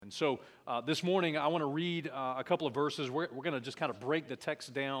And so this morning I want to read a couple of verses. We're going to just kind of break the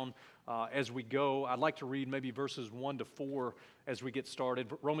text down as we go. I'd like to read maybe verses 1 to 4 as we get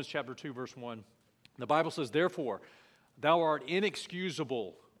started. Romans chapter 2, verse 1. The Bible says, "Therefore, thou art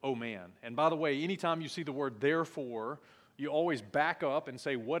inexcusable, O man." And by the way, anytime you see the word therefore, you always back up and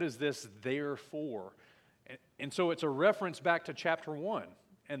say, what is this therefore? And so it's a reference back to chapter 1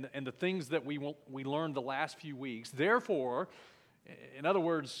 and the things that we learned the last few weeks. Therefore, in other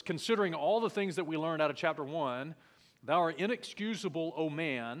words, considering all the things that we learned out of chapter 1, thou art inexcusable, O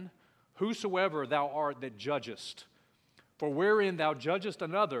man, whosoever thou art that judgest. For wherein thou judgest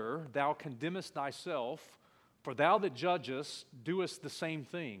another, thou condemnest thyself, for thou that judgest doest the same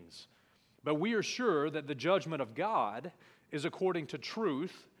things. But we are sure that the judgment of God is according to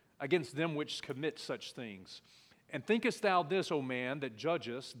truth against them which commit such things. And thinkest thou this, O man, that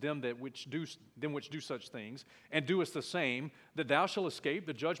judgest them which do such things, and doest the same, that thou shalt escape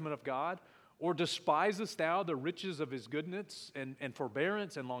the judgment of God? Or despisest thou the riches of his goodness and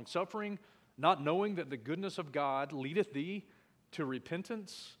forbearance and longsuffering, not knowing that the goodness of God leadeth thee to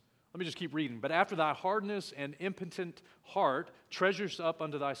repentance? Let me just keep reading. But after thy hardness and impotent heart treasures up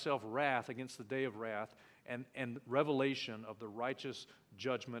unto thyself wrath against the day of wrath and revelation of the righteous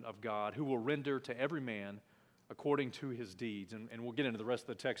judgment of God, who will render to every man according to his deeds. And we'll get into the rest of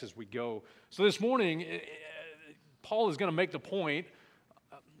the text as we go. So this morning, Paul is going to make the point,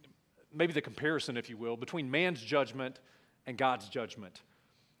 maybe the comparison, if you will, between man's judgment and God's judgment.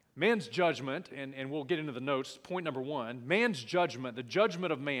 Man's judgment, and we'll get into the notes, point number 1, man's judgment, the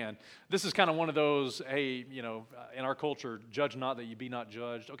judgment of man. This is kind of one of those, hey, in our culture, judge not that you be not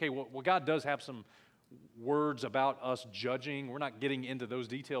judged. Okay, well, God does have some words about us judging. We're not getting into those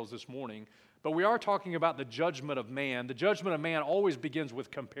details this morning, but we are talking about the judgment of man. The judgment of man always begins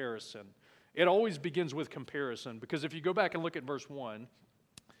with comparison. It always begins with comparison, because if you go back and look at verse 1,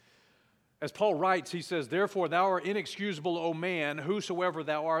 as Paul writes, he says, "Therefore thou art inexcusable, O man, whosoever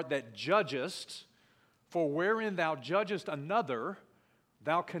thou art that judgest, for wherein thou judgest another,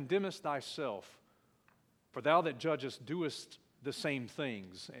 thou condemnest thyself. For thou that judgest doest the same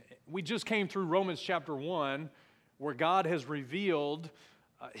things." We just came through Romans chapter 1, where God has revealed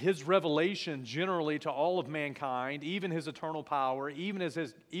his revelation generally to all of mankind, even his eternal power, even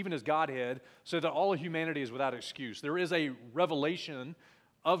his Godhead, so that all of humanity is without excuse. There is a revelation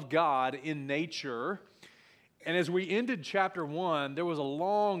of God in nature. And as we ended chapter 1, there was a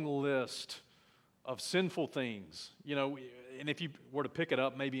long list of sinful things. And if you were to pick it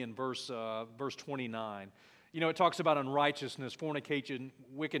up maybe in verse 29, it talks about unrighteousness, fornication,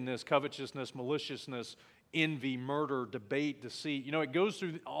 wickedness, covetousness, maliciousness, envy, murder, debate, deceit. It goes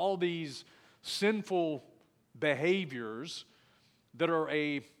through all these sinful behaviors that are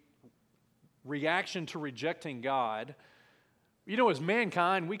a reaction to rejecting God. As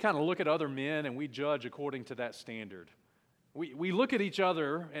mankind, we kind of look at other men and we judge according to that standard. We look at each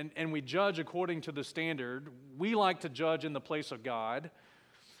other and we judge according to the standard. We like to judge in the place of God.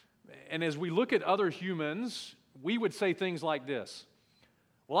 And as we look at other humans, we would say things like this: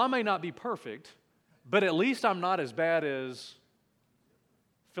 well, I may not be perfect, but at least I'm not as bad as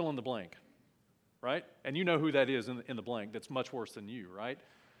fill in the blank, right? And you know who that is in the blank that's much worse than you, right?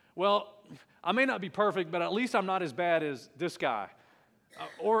 Well, I may not be perfect, but at least I'm not as bad as this guy.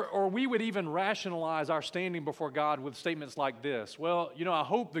 Or we would even rationalize our standing before God with statements like this: well, I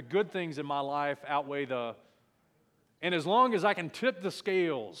hope the good things in my life outweigh and as long as I can tip the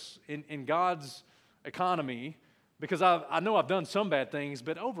scales in God's economy, because I know I've done some bad things,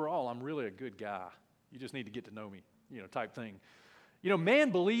 but overall I'm really a good guy. You just need to get to know me, type thing. Man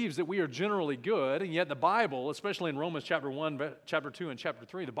believes that we are generally good, and yet the Bible, especially in Romans chapter 1, chapter 2, and chapter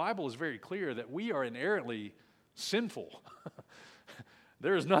 3, the Bible is very clear that we are inherently sinful.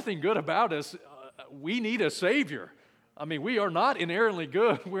 There is nothing good about us. We need a Savior. We are not inherently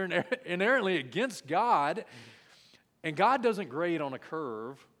good. We're inherently against God, and God doesn't grade on a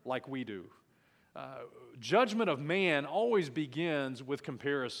curve like we do. Judgment of man always begins with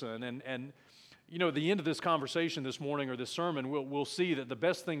comparison, and at the end of this conversation this morning or this sermon, we'll see that the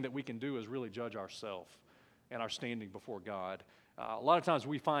best thing that we can do is really judge ourselves and our standing before God. A lot of times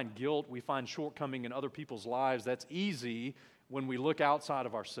we find guilt, we find shortcoming in other people's lives. That's easy when we look outside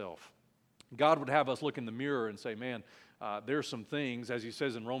of ourselves. God would have us look in the mirror and say, man, there's some things, as he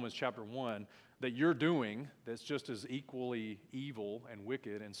says in Romans chapter 1, that you're doing that's just as equally evil and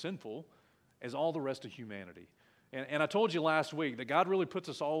wicked and sinful as all the rest of humanity. And I told you last week that God really puts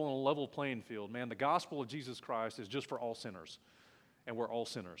us all on a level playing field. Man, the gospel of Jesus Christ is just for all sinners, and we're all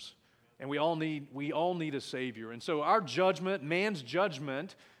sinners. And we all need a Savior. And so our judgment, man's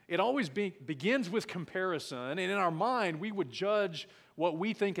judgment, it always begins with comparison. And in our mind, we would judge what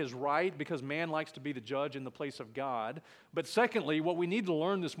we think is right because man likes to be the judge in the place of God. But secondly, what we need to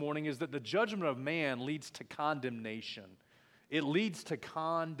learn this morning is that the judgment of man leads to condemnation. It leads to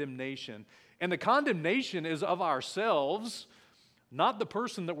condemnation. And the condemnation is of ourselves, not the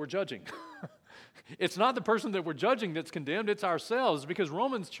person that we're judging. It's not the person that we're judging that's condemned, it's ourselves. Because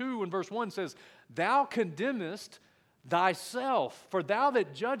Romans 2 and verse 1 says, "Thou condemnest thyself, for thou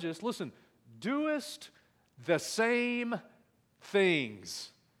that judgest," listen, "doest the same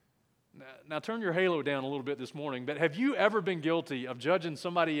things." Now turn your halo down a little bit this morning, but have you ever been guilty of judging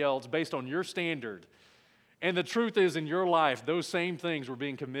somebody else based on your standard? And the truth is, in your life, those same things were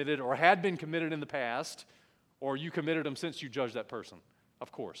being committed or had been committed in the past, or you committed them since you judged that person.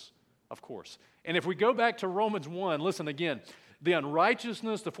 Of course. Of course. And if we go back to Romans 1, listen again, the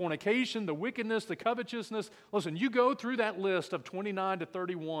unrighteousness, the fornication, the wickedness, the covetousness, listen, you go through that list of 29 to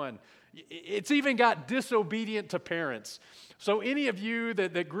 31. It's even got disobedient to parents. So any of you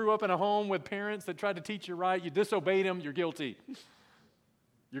that grew up in a home with parents that tried to teach you right, you disobeyed them, you're guilty.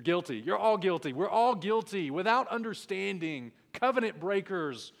 You're guilty. You're all guilty. We're all guilty without understanding, covenant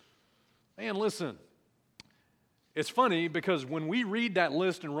breakers. Man, listen. It's funny because when we read that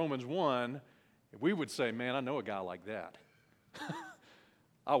list in Romans 1, we would say, man, I know a guy like that.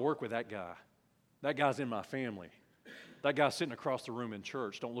 I'll work with that guy. That guy's in my family. That guy's sitting across the room in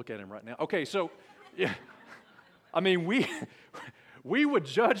church. Don't look at him right now. Okay, so, yeah. I mean, we would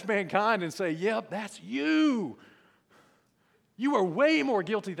judge mankind and say, yep, that's you. You are way more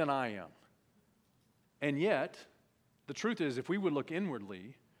guilty than I am. And yet, the truth is, if we would look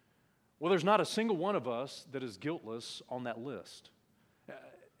inwardly, well, there's not a single one of us that is guiltless on that list.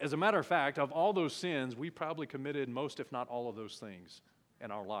 As a matter of fact, of all those sins, we probably committed most, if not all of those things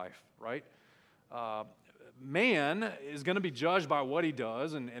in our life, right? Man is going to be judged by what he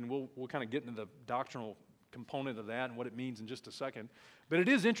does, and we'll kind of get into the doctrinal component of that and what it means in just a second. But it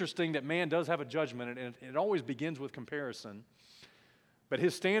is interesting that man does have a judgment, and it always begins with comparison. But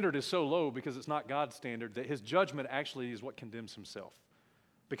his standard is so low because it's not God's standard that his judgment actually is what condemns himself.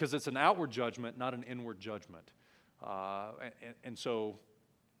 Because it's an outward judgment, not an inward judgment. And so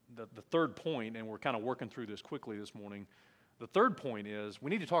the third point, and we're kind of working through this quickly this morning, the third point is we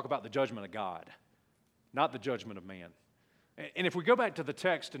need to talk about the judgment of God, not the judgment of man. And if we go back to the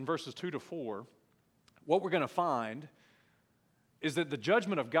text in verses 2 to 4, what we're going to find is that the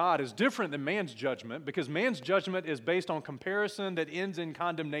judgment of God is different than man's judgment because man's judgment is based on comparison that ends in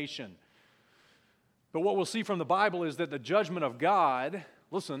condemnation. But what we'll see from the Bible is that the judgment of God,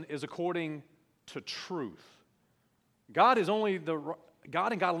 listen, is according to truth. God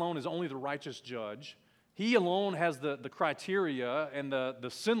and God alone is only the righteous judge. He alone has the criteria and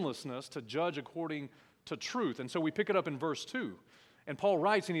the sinlessness to judge according to truth. And so we pick it up in verse 2. And Paul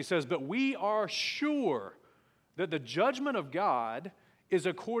writes and he says, "But we are sure that the judgment of God is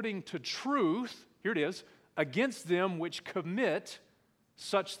according to truth," here it is, "against them which commit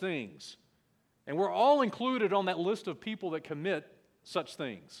such things." And we're all included on that list of people that commit such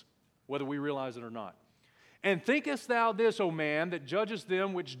things, whether we realize it or not. "And thinkest thou this, O man, that judgest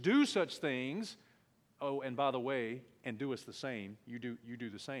them which do such things," oh, and by the way, "and doest the same," you do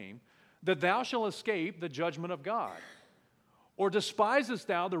the same, "that thou shalt escape the judgment of God? Or despisest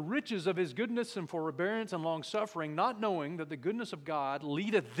thou the riches of his goodness and forbearance and long-suffering, not knowing that the goodness of God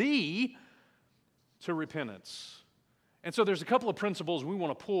leadeth thee to repentance?" And so there's a couple of principles we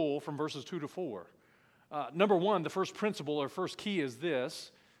want to pull from verses 2 to 4. Number one, the first principle or first key is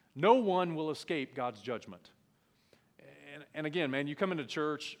this: no one will escape God's judgment. And again, man, you come into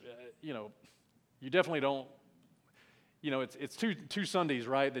church, you definitely don't, it's two Sundays,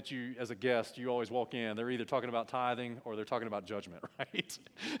 right, that you, as a guest, you always walk in. They're either talking about tithing or they're talking about judgment, right?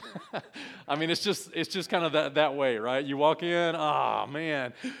 I mean, it's just kind of that way, right? You walk in,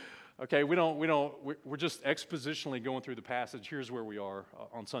 man. Okay, we're just expositionally going through the passage. Here's where we are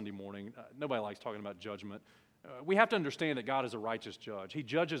on Sunday morning. Nobody likes talking about judgment. We have to understand that God is a righteous judge. He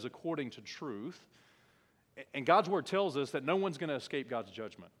judges according to truth. And God's word tells us that no one's going to escape God's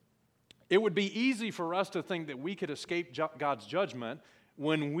judgment. It would be easy for us to think that we could escape God's judgment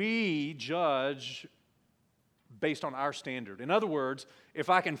when we judge based on our standard. In other words, if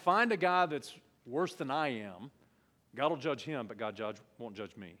I can find a guy that's worse than I am, God will judge him, but God won't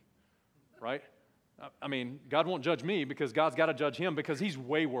judge me. Right? I mean, God won't judge me because God's got to judge him because he's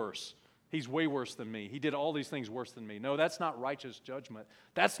way worse. He's way worse than me. He did all these things worse than me. No, that's not righteous judgment.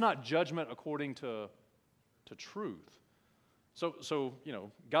 That's not judgment according to truth. So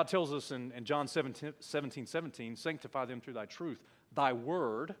God tells us in John 17, "Sanctify them through thy truth. Thy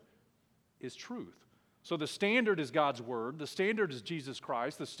word is truth." So the standard is God's word. The standard is Jesus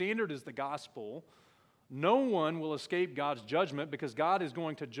Christ. The standard is the gospel. No one will escape God's judgment because God is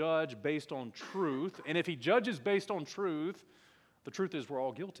going to judge based on truth. And if he judges based on truth, the truth is we're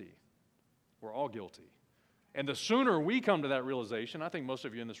all guilty. We're all guilty. And the sooner we come to that realization, I think most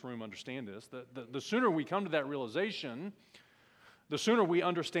of you in this room understand this, the sooner we come to that realization, the sooner we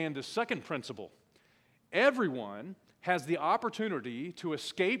understand this second principle. Everyone has the opportunity to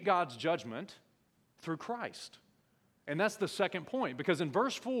escape God's judgment through Christ. And that's the second point, because in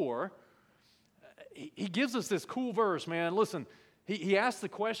verse 4, he gives us this cool verse, man. Listen, he asks the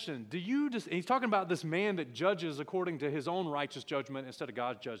question, he's talking about this man that judges according to his own righteous judgment instead of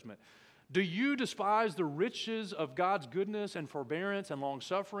God's judgment. Do you despise the riches of God's goodness and forbearance and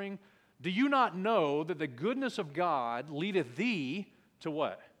long-suffering? Do you not know that the goodness of God leadeth thee to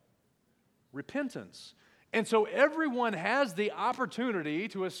what? Repentance. And so everyone has the opportunity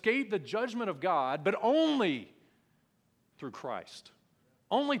to escape the judgment of God, but only through Christ.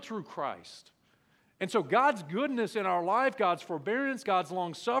 Only through Christ. And so God's goodness in our life, God's forbearance, God's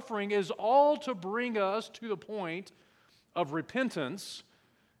long-suffering is all to bring us to the point of repentance.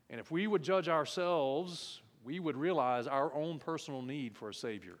 And if we would judge ourselves, we would realize our own personal need for a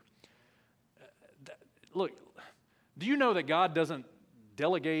Savior. Look, do you know that God doesn't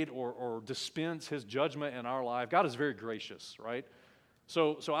delegate or dispense his judgment in our life? God is very gracious, right?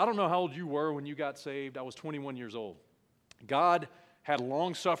 So I don't know how old you were when you got saved. I was 21 years old. God had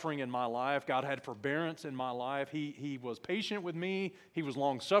long suffering in my life. God had forbearance in my life. He was patient with me. He was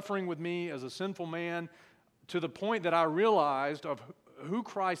long suffering with me as a sinful man, to the point that I realized of who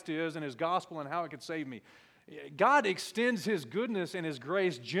Christ is and his gospel and how it could save me. God extends his goodness and his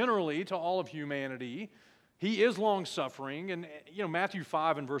grace generally to all of humanity. He is long-suffering, and Matthew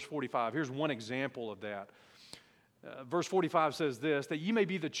 5 and verse 45, here's one example of that. Verse 45 says this, that ye may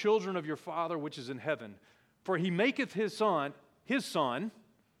be the children of your Father which is in heaven, for he maketh his son, whose son?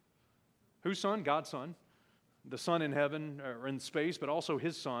 God's son. The Son in heaven or in space, but also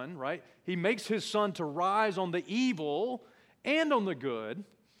his Son, right? He makes his sun to rise on the evil and on the good,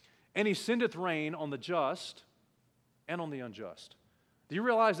 and he sendeth rain on the just and on the unjust. Do you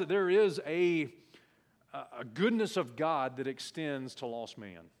realize that there is a goodness of God that extends to lost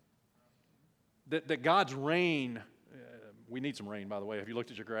man? That God's rain, we need some rain, by the way. Have you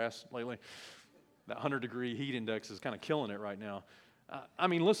looked at your grass lately? That 100-degree heat index is kind of killing it right now.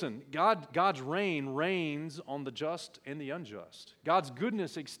 Listen, God's rain rains on the just and the unjust. God's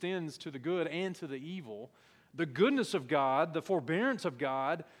goodness extends to the good and to the evil. The goodness of God, the forbearance of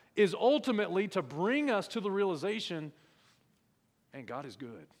God, is ultimately to bring us to the realization, and God is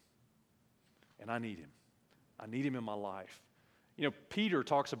good, and I need him. I need him in my life. Peter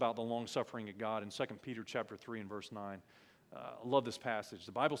talks about the long-suffering of God in 2 Peter chapter 3 and verse 9. I love this passage.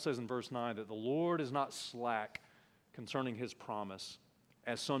 The Bible says in verse 9 that the Lord is not slack concerning his promise,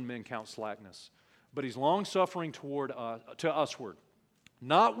 as some men count slackness, but he's long-suffering to usward,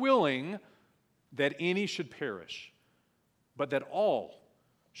 not willing that any should perish, but that all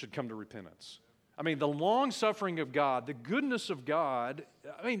should come to repentance. The long-suffering of God, the goodness of God,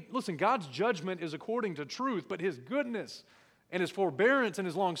 listen, God's judgment is according to truth, but his goodness and his forbearance and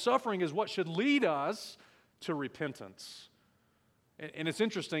his long-suffering is what should lead us to repentance. And it's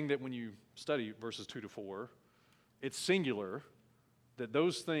interesting that when you study verses 2 to 4, it's singular, that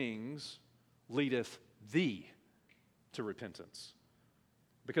those things leadeth thee to repentance.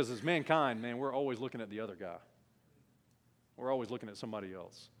 Because as mankind, man, we're always looking at the other guy. We're always looking at somebody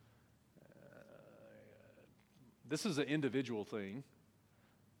else. This is an individual thing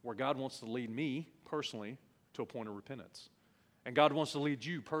where God wants to lead me personally to a point of repentance. And God wants to lead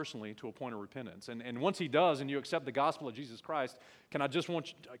you personally to a point of repentance. And once he does and you accept the gospel of Jesus Christ, can I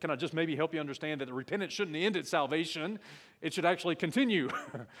just maybe help you understand that the repentance shouldn't end at salvation. It should actually continue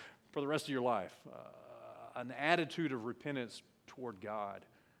for the rest of your life. An attitude of repentance toward God.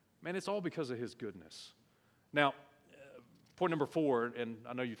 Man, it's all because of his goodness. Now, point number 4, and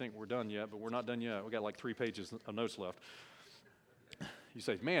I know you think we're done yet, but we're not done yet. We've got like 3 pages of notes left. You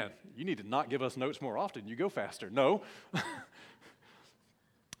say, man, you need to not give us notes more often. You go faster. No.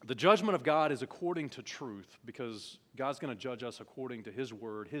 The judgment of God is according to truth, because God's going to judge us according to his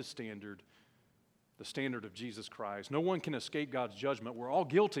word, his standard, the standard of Jesus Christ. No one can escape God's judgment. We're all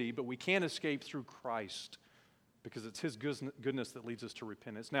guilty, but we can escape through Christ, because it's his goodness that leads us to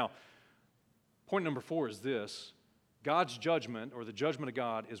repentance. Now, point number 4 is this. God's judgment, or the judgment of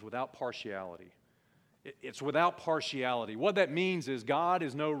God, is without partiality. It's without partiality. What that means is God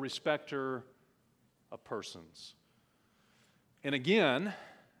is no respecter of persons. And again,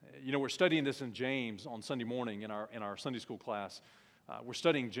 we're studying this in James on Sunday morning in our Sunday school class. We're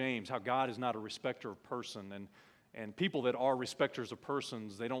studying James, how God is not a respecter of person. And people that are respecters of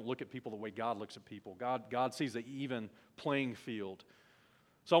persons, they don't look at people the way God looks at people. God sees an even playing field.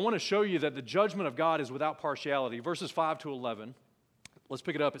 So I want to show you that the judgment of God is without partiality. Verses 5 to 11. Let's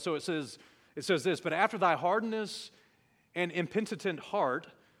pick it up. So it says this, but after thy hardness and impenitent heart,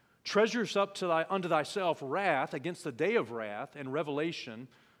 treasures up unto thyself wrath against the day of wrath and revelation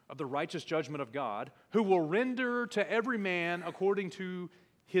of the righteous judgment of God, who will render to every man according to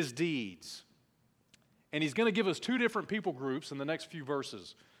his deeds. And he's going to give us two different people groups in the next few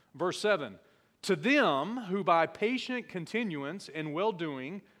verses. Verse 7, to them who by patient continuance and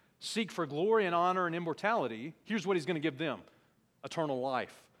well-doing seek for glory and honor and immortality, here's what he's going to give them, eternal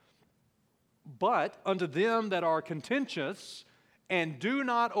life. But unto them that are contentious and do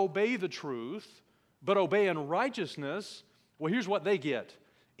not obey the truth, but obey in righteousness, well, here's what they get.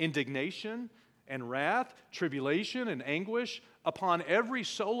 Indignation and wrath, tribulation and anguish upon every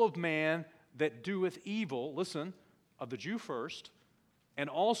soul of man that doeth evil, listen, of the Jew first, and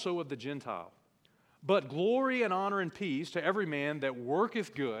also of the Gentile. But glory and honor and peace to every man that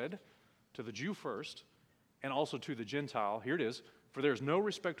worketh good, to the Jew first, and also to the Gentile. Here it is, for there is no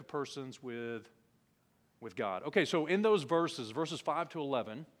respect of persons with God. Okay, so in those verses 5 to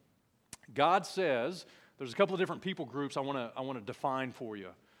 11, God says, there's a couple of different people groups I want to define for you.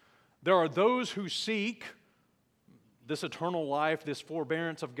 There are those who seek this eternal life, this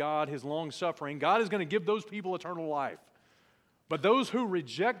forbearance of God, His long-suffering. God is going to give those people eternal life. But those who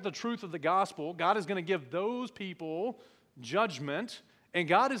reject the truth of the gospel, God is going to give those people judgment. And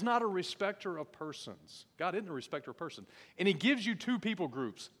God is not a respecter of persons. God isn't a respecter of persons. And He gives you two people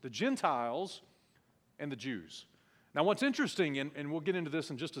groups, the Gentiles and the Jews. Now what's interesting, and we'll get into this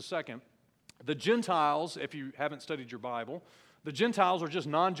in just a second, the Gentiles, if you haven't studied your Bible, the Gentiles are just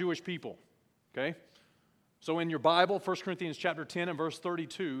non-Jewish people, okay? So in your Bible, 1 Corinthians chapter 10 and verse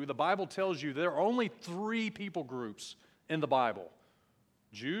 32, the Bible tells you there are only three people groups in the Bible.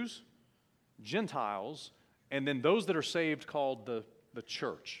 Jews, Gentiles, and then those that are saved called the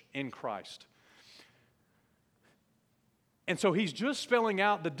church in Christ. And so he's just spelling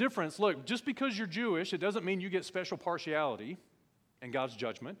out the difference. Look, just because you're Jewish, it doesn't mean you get special partiality in God's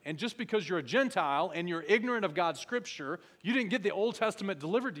judgment. And just because you're a Gentile and you're ignorant of God's Scripture, you didn't get the Old Testament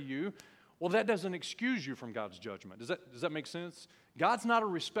delivered to you, well, that doesn't excuse you from God's judgment. Does that make sense? God's not a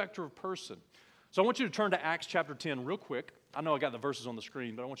respecter of person. So I want you to turn to Acts chapter 10 real quick. I know I got the verses on the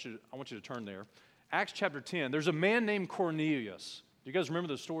screen, but I want you to turn there. Acts chapter 10. There's a man named Cornelius. Do you guys remember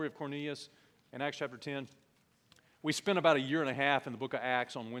the story of Cornelius in Acts chapter 10? We spent about a year and a half in the book of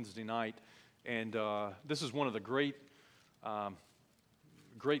Acts on Wednesday night, and this is one of the great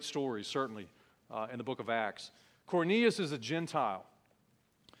stories, certainly, in the book of Acts. Cornelius is a Gentile.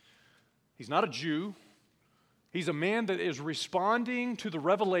 He's not a Jew. He's a man that is responding to the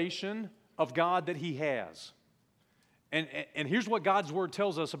revelation of God that he has. And here's what God's word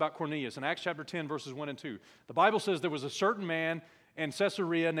tells us about Cornelius in Acts chapter 10, verses 1 and 2. The Bible says there was a certain man in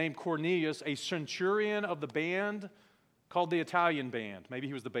Caesarea named Cornelius, a centurion of the band called the Italian band. Maybe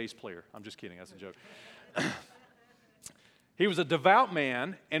he was the bass player. I'm just kidding. That's a joke. He was a devout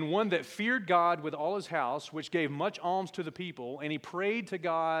man and one that feared God with all his house, which gave much alms to the people, and he prayed to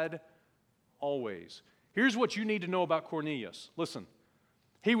God always. Here's what you need to know about Cornelius. Listen,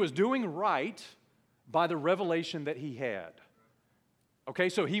 he was doing right by the revelation that he had. Okay,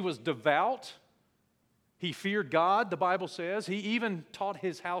 so he was devout. He feared God, the Bible says. He even taught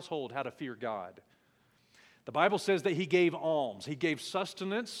his household how to fear God. The Bible says that he gave alms. He gave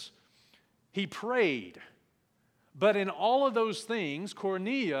sustenance. He prayed. But in all of those things,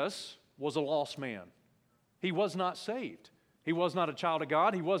 Cornelius was a lost man. He was not saved. He was not a child of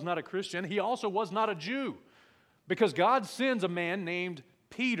God. He was not a Christian. He also was not a Jew. Because God sends a man named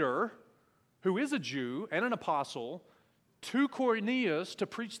Peter, who is a Jew and an apostle, to Cornelius to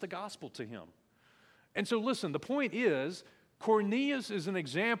preach the gospel to him. And so listen, the point is, Cornelius is an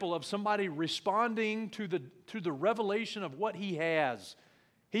example of somebody responding to the revelation of what he has.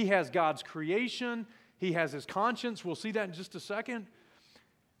 He has God's creation. He has his conscience. We'll see that in just a second.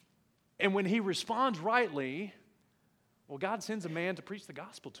 And when he responds rightly, well, God sends a man to preach the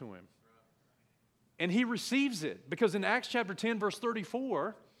gospel to him. And he receives it. Because in Acts chapter 10, verse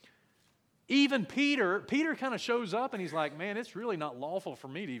 34, even Peter kind of shows up and he's like, man, it's really not lawful for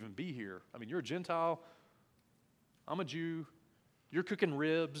me to even be here. I mean, you're a Gentile. I'm a Jew. You're cooking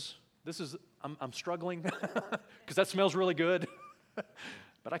ribs. I'm struggling because that smells really good.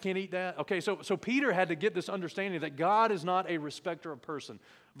 But I can't eat that. Okay, so Peter had to get this understanding that God is not a respecter of person.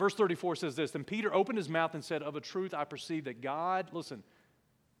 Verse 34 says this, then Peter opened his mouth and said, of a truth I perceive that God, listen,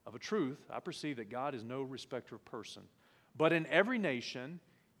 of a truth I perceive that God is no respecter of person. But in every nation,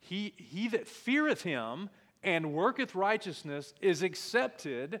 he that feareth him and worketh righteousness is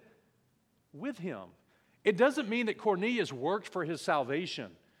accepted with him. It doesn't mean that Cornelius worked for his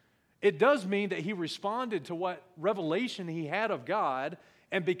salvation. It does mean that he responded to what revelation he had of God,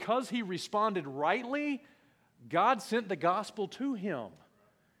 and because he responded rightly, God sent the gospel to him.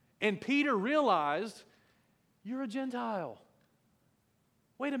 And Peter realized, you're a Gentile.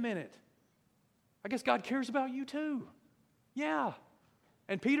 Wait a minute. I guess God cares about you too. Yeah.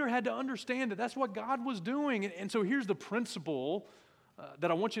 And Peter had to understand that that's what God was doing. And so here's the principle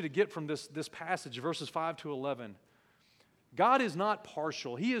that I want you to get from this passage, verses 5 to 11. God is not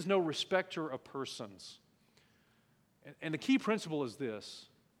partial. He is no respecter of persons. And the key principle is this.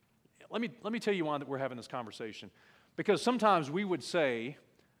 Let me tell you why that we're having this conversation. Because sometimes we would say,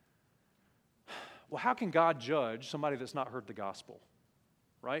 well, how can God judge somebody that's not heard the gospel?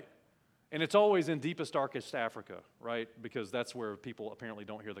 Right? And it's always in deepest, darkest Africa, right? Because that's where people apparently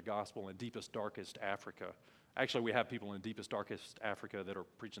don't hear the gospel, in deepest, darkest Africa. Actually, we have people in deepest, darkest Africa that are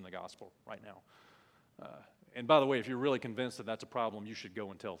preaching the gospel right now. And by the way, if you're really convinced that that's a problem, you should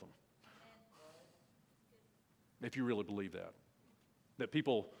go and tell them. If you really believe that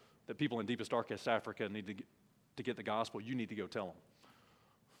people in deepest, darkest Africa need to get the gospel, you need to go tell them.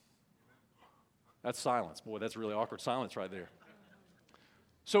 That's silence. Boy, that's really awkward silence right there.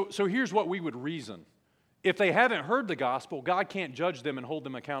 So here's what we would reason. If they haven't heard the gospel, God can't judge them and hold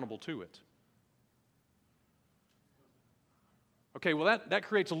them accountable to it. Okay, well, that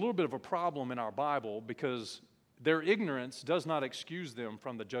creates a little bit of a problem in our Bible because their ignorance does not excuse them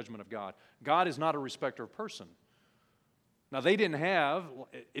from the judgment of God. God is not a respecter of person. Now, they didn't have,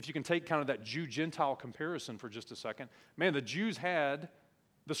 if you can take kind of that Jew-Gentile comparison for just a second, man, the Jews had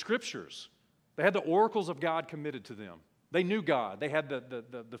the Scriptures. They had the oracles of God committed to them. They knew God. They had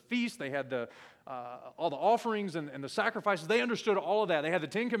the feast. They had all the offerings and the sacrifices. They understood all of that. They had the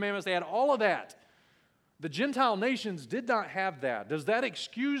Ten Commandments. They had all of that. The Gentile nations did not have that. Does that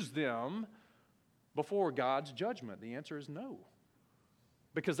excuse them before God's judgment? The answer is no.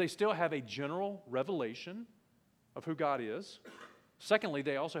 Because they still have a general revelation of who God is. Secondly,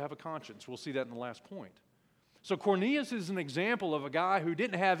 they also have a conscience. We'll see that in the last point. So Cornelius is an example of a guy who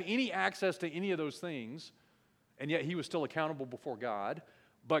didn't have any access to any of those things, and yet he was still accountable before God.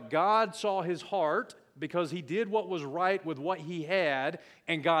 But God saw his heart because he did what was right with what he had,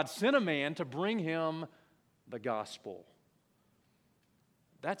 and God sent a man to bring him the gospel.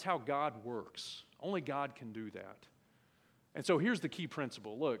 That's how God works. Only God can do that. And so here's the key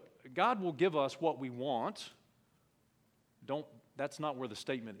principle. Look, God will give us what we want. That's not where the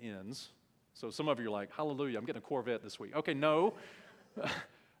statement ends. So some of you are like, hallelujah, I'm getting a Corvette this week. Okay, no.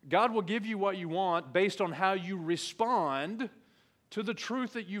 God will give you what you want based on how you respond to the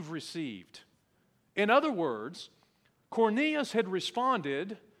truth that you've received. In other words, Cornelius had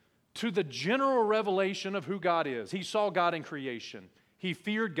responded to the general revelation of who God is. He saw God in creation. He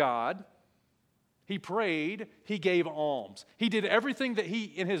feared God. He prayed. He gave alms. He did everything that he,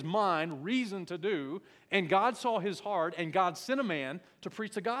 in his mind, reasoned to do, and God saw his heart, and God sent a man to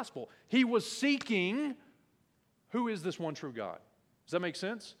preach the gospel. He was seeking, who is this one true God? Does that make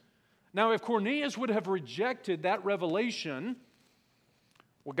sense? Now, if Cornelius would have rejected that revelation,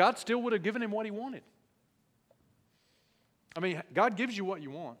 well, God still would have given him what he wanted. I mean, God gives you what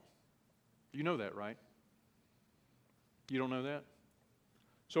you want. You know that, right? You don't know that?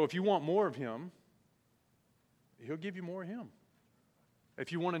 So if you want more of him, he'll give you more of him.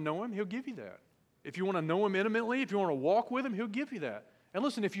 If you want to know him, he'll give you that. If you want to know him intimately, if you want to walk with him, he'll give you that. And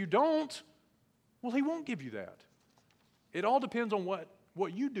listen, if you don't, well, he won't give you that. It all depends on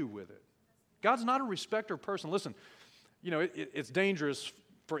what you do with it. God's not a respecter of person. Listen, you know, it's dangerous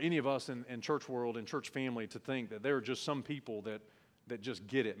for any of us in church world and church family to think that there are just some people that just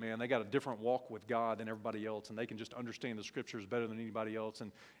get it, man. They got a different walk with God than everybody else, and they can just understand the Scriptures better than anybody else,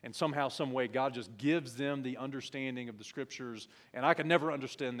 and somehow, some way, God just gives them the understanding of the Scriptures, and I could never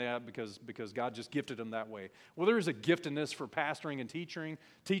understand that because God just gifted them that way. Well, there is a giftedness for pastoring and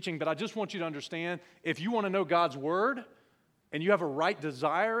teaching, but I just want you to understand, if you want to know God's Word, and you have a right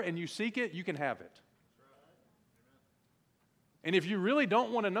desire, and you seek it, you can have it. And if you really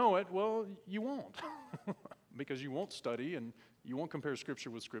don't want to know it, well, you won't, because you won't study, and you won't compare Scripture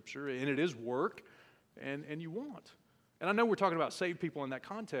with Scripture, and it is work, and you won't. And I know we're talking about saved people in that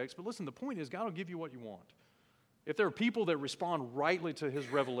context, but listen, the point is God will give you what you want. If there are people that respond rightly to his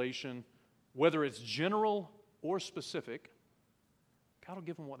revelation, whether it's general or specific, God will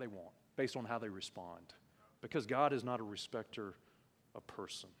give them what they want based on how they respond, because God is not a respecter of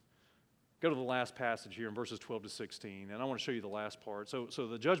person. Go to the last passage here in verses 12 to 16, and I want to show you the last part. So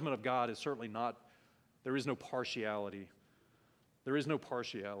the judgment of God is certainly not, there is no partiality. There is no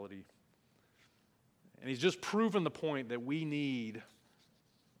partiality. And he's just proven the point that we need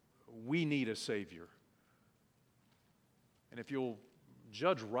a Savior. And if you'll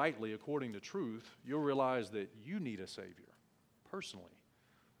judge rightly according to truth, you'll realize that you need a Savior personally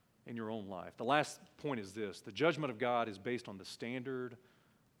in your own life. The last point is this: the judgment of God is based on the standard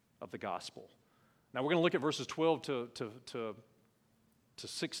of the gospel. Now we're going to look at verses 12 to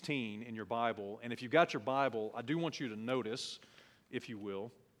 16 in your Bible. And if you've got your Bible, I do want you to notice, if you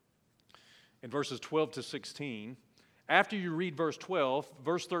will, in verses 12 to 16, after you read verse 12,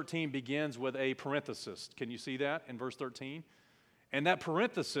 verse 13 begins with a parenthesis. Can you see that in verse 13? And that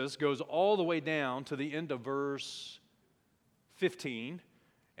parenthesis goes all the way down to the end of verse 15.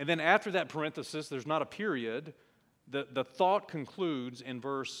 And then after that parenthesis, there's not a period. The thought concludes in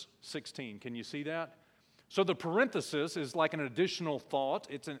verse 16. Can you see that? So the parenthesis is like an additional thought.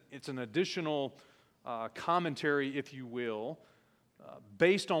 It's an additional commentary, if you will,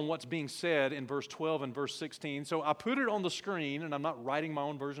 based on what's being said in verse 12 and verse 16. So I put it on the screen, and I'm not writing my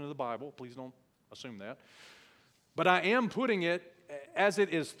own version of the Bible. Please don't assume that. But I am putting it as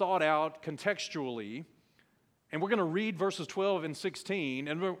it is thought out contextually. And we're going to read verses 12 and 16,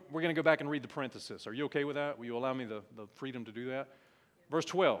 and we're going to go back and read the parenthesis. Are you okay with that? Will you allow me the freedom to do that? Verse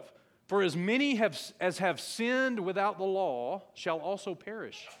 12. For as many as have sinned without the law shall also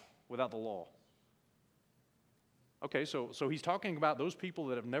perish without the law. Okay, so he's talking about those people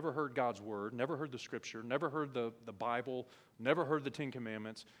that have never heard God's word, never heard the Scripture, never heard the Bible, never heard the Ten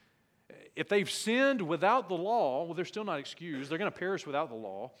Commandments. If they've sinned without the law, well, they're still not excused. They're going to perish without the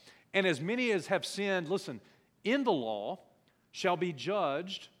law. And as many as have sinned, listen, in the law shall be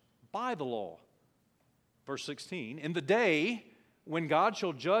judged by the law. Verse 16, in the day when God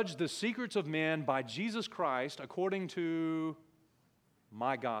shall judge the secrets of men by Jesus Christ according to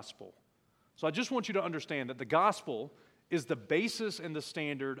my gospel. So I just want you to understand that the gospel is the basis and the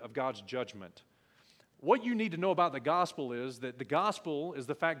standard of God's judgment. What you need to know about the gospel is that the gospel is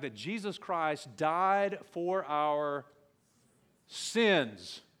the fact that Jesus Christ died for our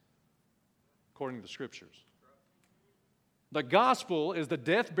sins, according to the Scriptures. The gospel is the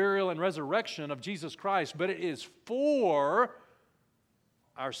death, burial, and resurrection of Jesus Christ, but it is for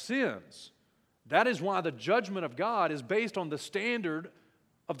our sins. That is why the judgment of God is based on the standard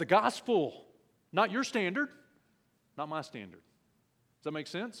of the gospel. Not your standard, not my standard. Does that make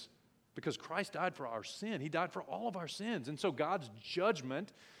sense? Because Christ died for our sin. He died for all of our sins. And so God's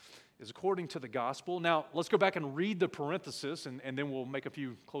judgment is according to the gospel. Now, let's go back and read the parenthesis, and then we'll make a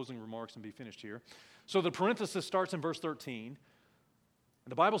few closing remarks and be finished here. So the parenthesis starts in verse 13.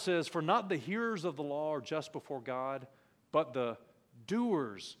 And the Bible says, for not the hearers of the law are just before God, but the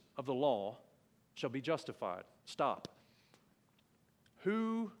doers of the law shall be justified. Stop.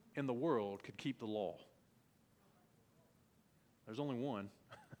 Who in the world could keep the law? There's only one.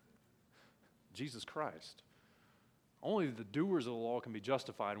 Jesus Christ. Only the doers of the law can be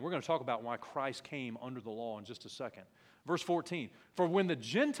justified. And we're going to talk about why Christ came under the law in just a second. Verse 14. For when the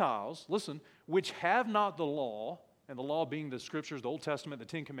Gentiles, listen, which have not the law, and the law being the Scriptures, the Old Testament, the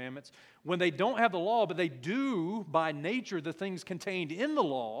Ten Commandments, when they don't have the law, but they do by nature the things contained in the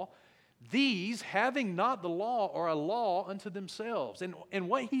law, these, having not the law, are a law unto themselves. And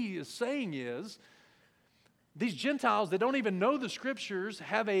what he is saying is, these Gentiles that don't even know the Scriptures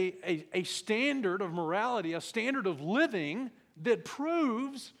have a standard of morality, a standard of living that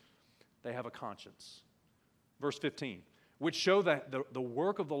proves they have a conscience. Verse 15, which show that the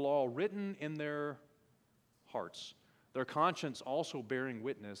work of the law written in their hearts, their conscience also bearing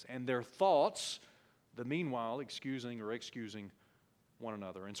witness, and their thoughts, the meanwhile, excusing one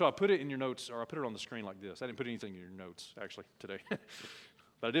another. And so I put it in your notes, or I put it on the screen like this. I didn't put anything in your notes, actually, today.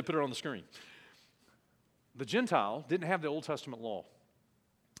 But I did put it on the screen. The Gentile didn't have the Old Testament law,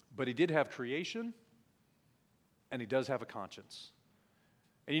 but he did have creation, and he does have a conscience.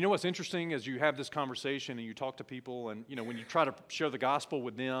 And you know what's interesting as you have this conversation and you talk to people, and when you try to share the gospel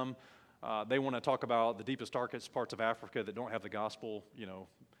with them, they want to talk about the deepest, darkest parts of Africa that don't have the gospel,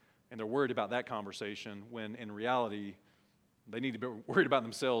 and they're worried about that conversation, when in reality, they need to be worried about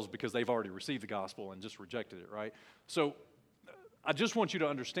themselves because they've already received the gospel and just rejected it, right? So I just want you to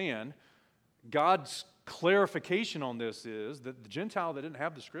understand, God's clarification on this is that the Gentile that didn't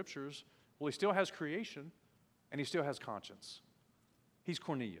have the Scriptures, well, he still has creation and he still has conscience. He's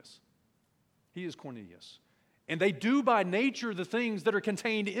Cornelius. He is Cornelius. And they do by nature the things that are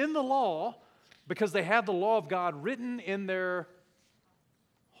contained in the law because they have the law of God written in their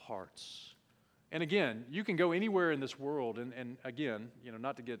hearts. And again, you can go anywhere in this world, and again,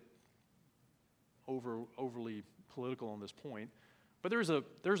 not to get overly political on this point, but there's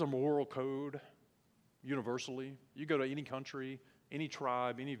a moral code universally. You go to any country, any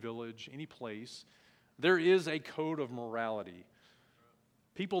tribe, any village, any place, there is a code of morality.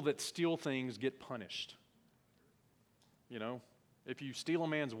 People that steal things get punished. You know, if you steal a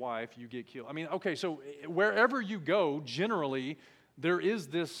man's wife, you get killed. I mean, okay, so wherever you go, generally, there is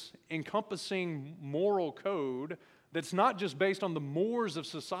this encompassing moral code that's not just based on the mores of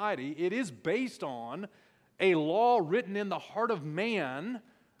society. It is based on a law written in the heart of man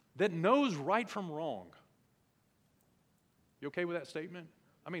that knows right from wrong. You okay with that statement?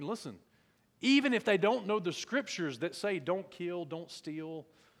 I mean, listen, even if they don't know the scriptures that say don't kill, don't steal,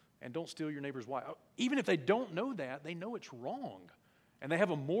 and don't steal your neighbor's wife, even if they don't know that, they know it's wrong. And they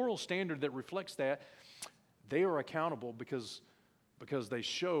have a moral standard that reflects that. They are accountable because they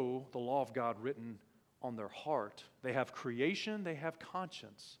show the law of God written on their heart. They have creation, they have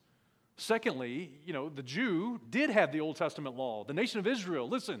conscience. Secondly, you know, the Jew did have the Old Testament law. The nation of Israel,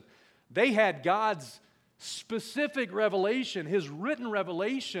 listen, they had God's specific revelation, His written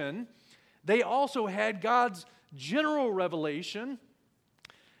revelation. They also had God's general revelation.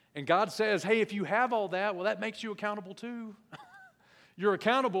 And God says, hey, if you have all that, well, that makes you accountable too. You're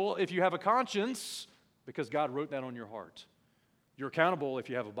accountable if you have a conscience because God wrote that on your heart. You're accountable if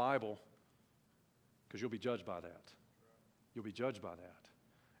you have a Bible because you'll be judged by that. You'll be judged by that.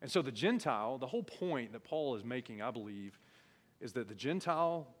 And so the Gentile, the whole point that Paul is making, I believe, is that the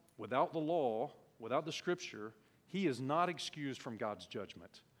Gentile, without the law, without the Scripture, he is not excused from God's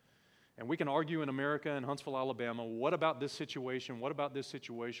judgment. And we can argue in America, in Huntsville, Alabama, what about this situation? What about this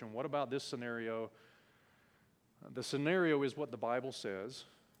situation? What about this scenario? The scenario is what the Bible says.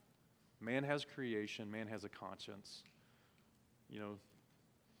 Man has creation. Man has a conscience. You know,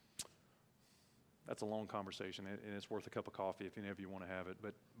 that's a long conversation, and it's worth a cup of coffee if any of you want to have it.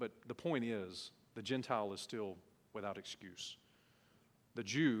 But the point is, the Gentile is still without excuse. The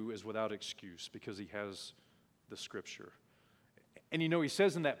Jew is without excuse because he has the Scripture. And you know, he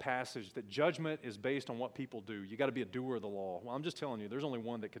says in that passage that judgment is based on what people do. You got to be a doer of the law. Well, I'm just telling you, there's only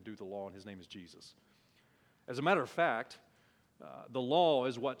one that could do the law, and his name is Jesus. As a matter of fact, the law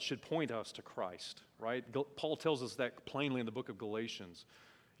is what should point us to Christ, right? Paul tells us that plainly in the book of Galatians.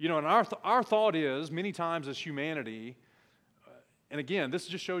 You know, and our thought is, many times as humanity, and again, this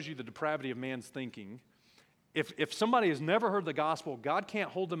just shows you the depravity of man's thinking. If somebody has never heard the gospel, God can't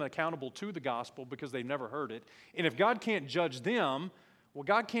hold them accountable to the gospel because they've never heard it. And if God can't judge them, well,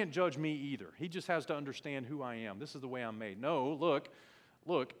 God can't judge me either. He just has to understand who I am. This is the way I'm made. No, look,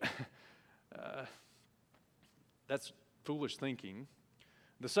 that's foolish thinking.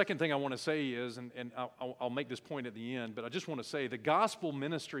 The second thing I want to say is, and I'll make this point at the end, but I just want to say the gospel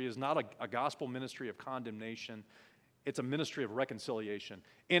ministry is not a gospel ministry of condemnation. It's a ministry of reconciliation.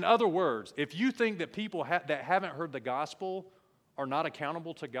 In other words, if you think that people that haven't heard the gospel are not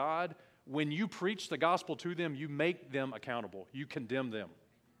accountable to God, when you preach the gospel to them, you make them accountable. You condemn them.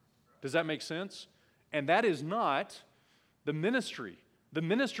 Does that make sense? And that is not the ministry. The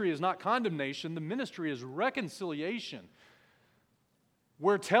ministry is not condemnation. The ministry is reconciliation.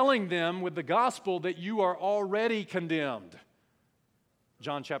 We're telling them with the gospel that you are already condemned.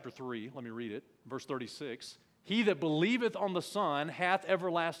 John chapter 3, let me read it, verse 36. He that believeth on the Son hath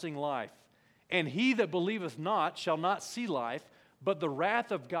everlasting life, and he that believeth not shall not see life, but the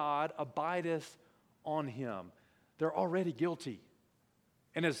wrath of God abideth on him. They're already guilty.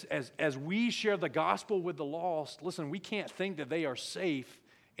 And as we share the gospel with the lost, listen, we can't think that they are safe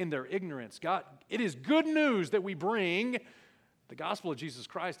in their ignorance. God, it is good news that we bring. The gospel of Jesus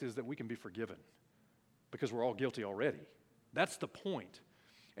Christ is that we can be forgiven because we're all guilty already. That's the point.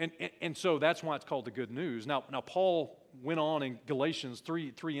 And so that's why it's called the good news. Now Paul went on in Galatians,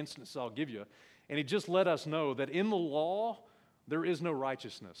 three instances I'll give you, and he just let us know that in the law, there is no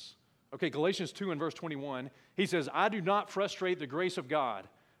righteousness. Okay, Galatians 2 and verse 21, he says, I do not frustrate the grace of God,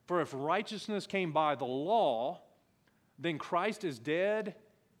 for if righteousness came by the law, then Christ is dead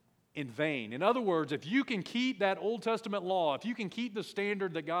in vain. In other words, if you can keep that Old Testament law, if you can keep the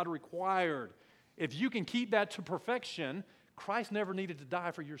standard that God required, if you can keep that to perfection, Christ never needed to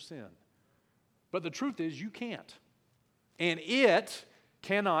die for your sin. But the truth is, you can't. And it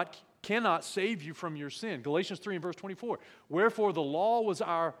cannot save you from your sin. Galatians 3 and verse 24. Wherefore the law was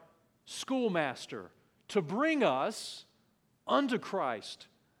our schoolmaster to bring us unto Christ,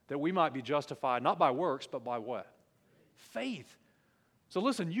 that we might be justified, not by works, but by what? Faith. So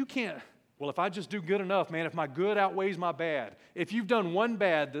listen, you can't, well, if I just do good enough, man, if my good outweighs my bad, if you've done one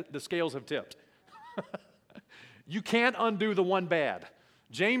bad, the scales have tipped. You can't undo the one bad.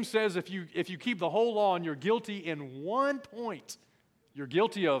 James says if you keep the whole law and you're guilty in one point, you're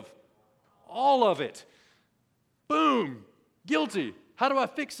guilty of all of it. Boom, guilty. How do I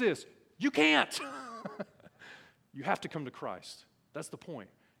fix this? You can't. You have to come to Christ. That's the point.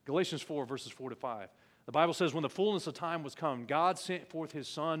 Galatians 4, verses 4 to 5. The Bible says, when the fullness of time was come, God sent forth his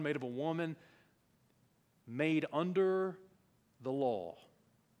Son, made of a woman, made under the law,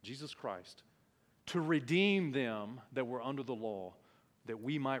 Jesus Christ, to redeem them that were under the law, that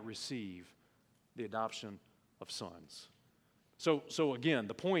we might receive the adoption of sons. So again,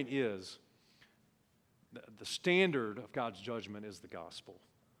 the point is, the standard of God's judgment is the gospel.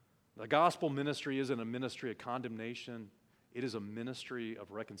 The gospel ministry isn't a ministry of condemnation. It is a ministry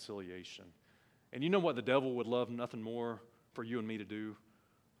of reconciliation. And you know what the devil would love nothing more for you and me to do?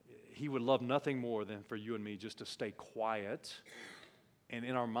 He would love nothing more than for you and me just to stay quiet and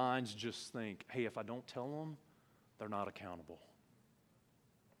in our minds just think, hey, if I don't tell them, they're not accountable.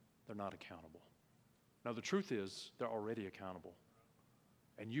 They're not accountable. Now, the truth is, they're already accountable.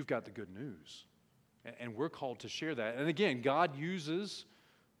 And you've got the good news. And we're called to share that. And again, God uses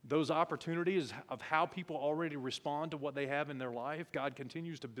those opportunities of how people already respond to what they have in their life. God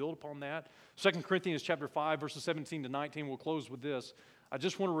continues to build upon that. 2 Corinthians chapter 5, verses 17 to 19, we'll close with this. I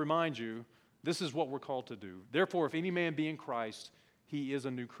just want to remind you, this is what we're called to do. Therefore, if any man be in Christ, he is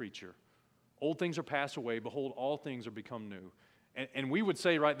a new creature. Old things are passed away. Behold, all things are become new. And we would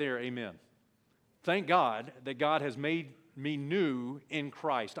say right there, amen. Thank God that God has made me new in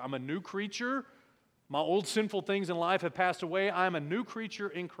Christ. I'm a new creature. My old sinful things in life have passed away. I am a new creature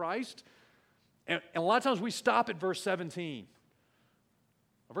in Christ. And a lot of times we stop at verse 17.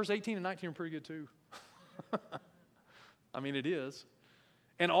 Verse 18 and 19 are pretty good too. I mean, it is.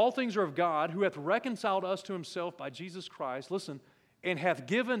 And all things are of God, who hath reconciled us to himself by Jesus Christ, listen, and hath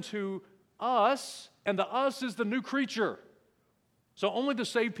given to us, and the us is the new creature. So only the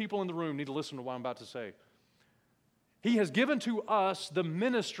saved people in the room need to listen to what I'm about to say. He has given to us the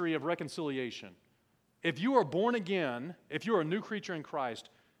ministry of reconciliation. If you are born again, if you are a new creature in Christ,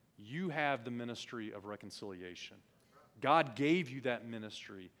 you have the ministry of reconciliation. God gave you that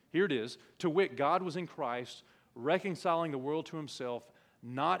ministry. Here it is. To wit, God was in Christ, reconciling the world to himself,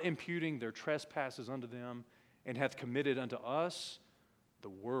 not imputing their trespasses unto them, and hath committed unto us the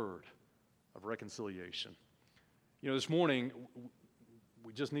word of reconciliation. You know, this morning,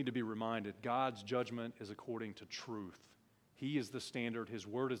 we just need to be reminded, God's judgment is according to truth. He is the standard. His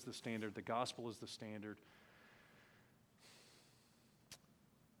word is the standard. The gospel is the standard.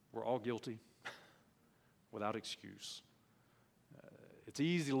 We're all guilty without excuse. It's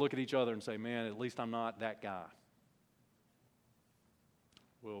easy to look at each other and say, man, at least I'm not that guy.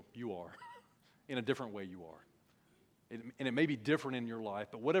 Well, you are. In a different way, you are. And it may be different in your life,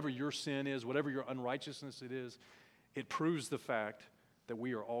 but whatever your sin is, whatever your unrighteousness it is, it proves the fact that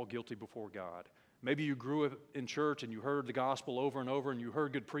we are all guilty before God. Maybe you grew up in church and you heard the gospel over and over and you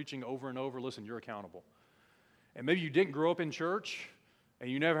heard good preaching over and over. Listen, you're accountable. And maybe you didn't grow up in church and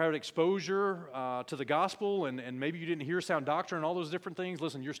you never had exposure to the gospel and maybe you didn't hear sound doctrine and all those different things.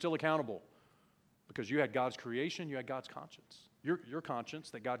 Listen, you're still accountable because you had God's creation, you had God's conscience. Your conscience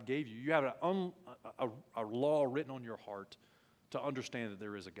that God gave you. You have a law written on your heart to understand that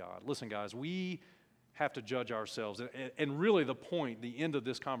there is a God. Listen, guys, we have to judge ourselves. And really the point, the end of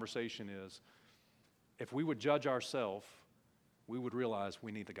this conversation is, if we would judge ourselves, we would realize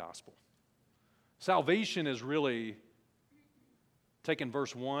we need the gospel. Salvation is really taking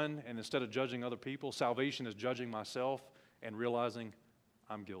verse 1, and instead of judging other people, salvation is judging myself and realizing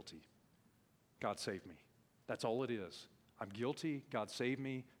I'm guilty. God saved me. That's all it is. I'm guilty. God saved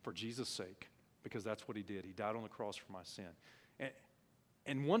me for Jesus' sake because that's what he did. He died on the cross for my sin.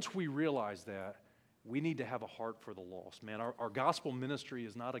 And once we realize that, we need to have a heart for the lost. Man, our gospel ministry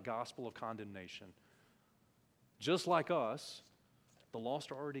is not a gospel of condemnation. Just like us, the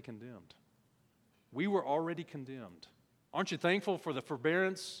lost are already condemned. We were already condemned. Aren't you thankful for the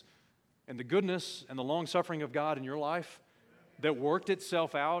forbearance and the goodness and the long-suffering of God in your life that worked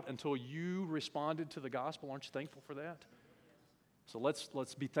itself out until you responded to the gospel? Aren't you thankful for that? So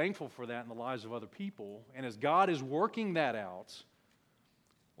let's be thankful for that in the lives of other people. And as God is working that out,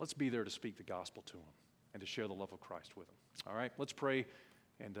 let's be there to speak the gospel to them and to share the love of Christ with them. All right, let's pray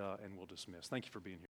and we'll dismiss. Thank you for being here.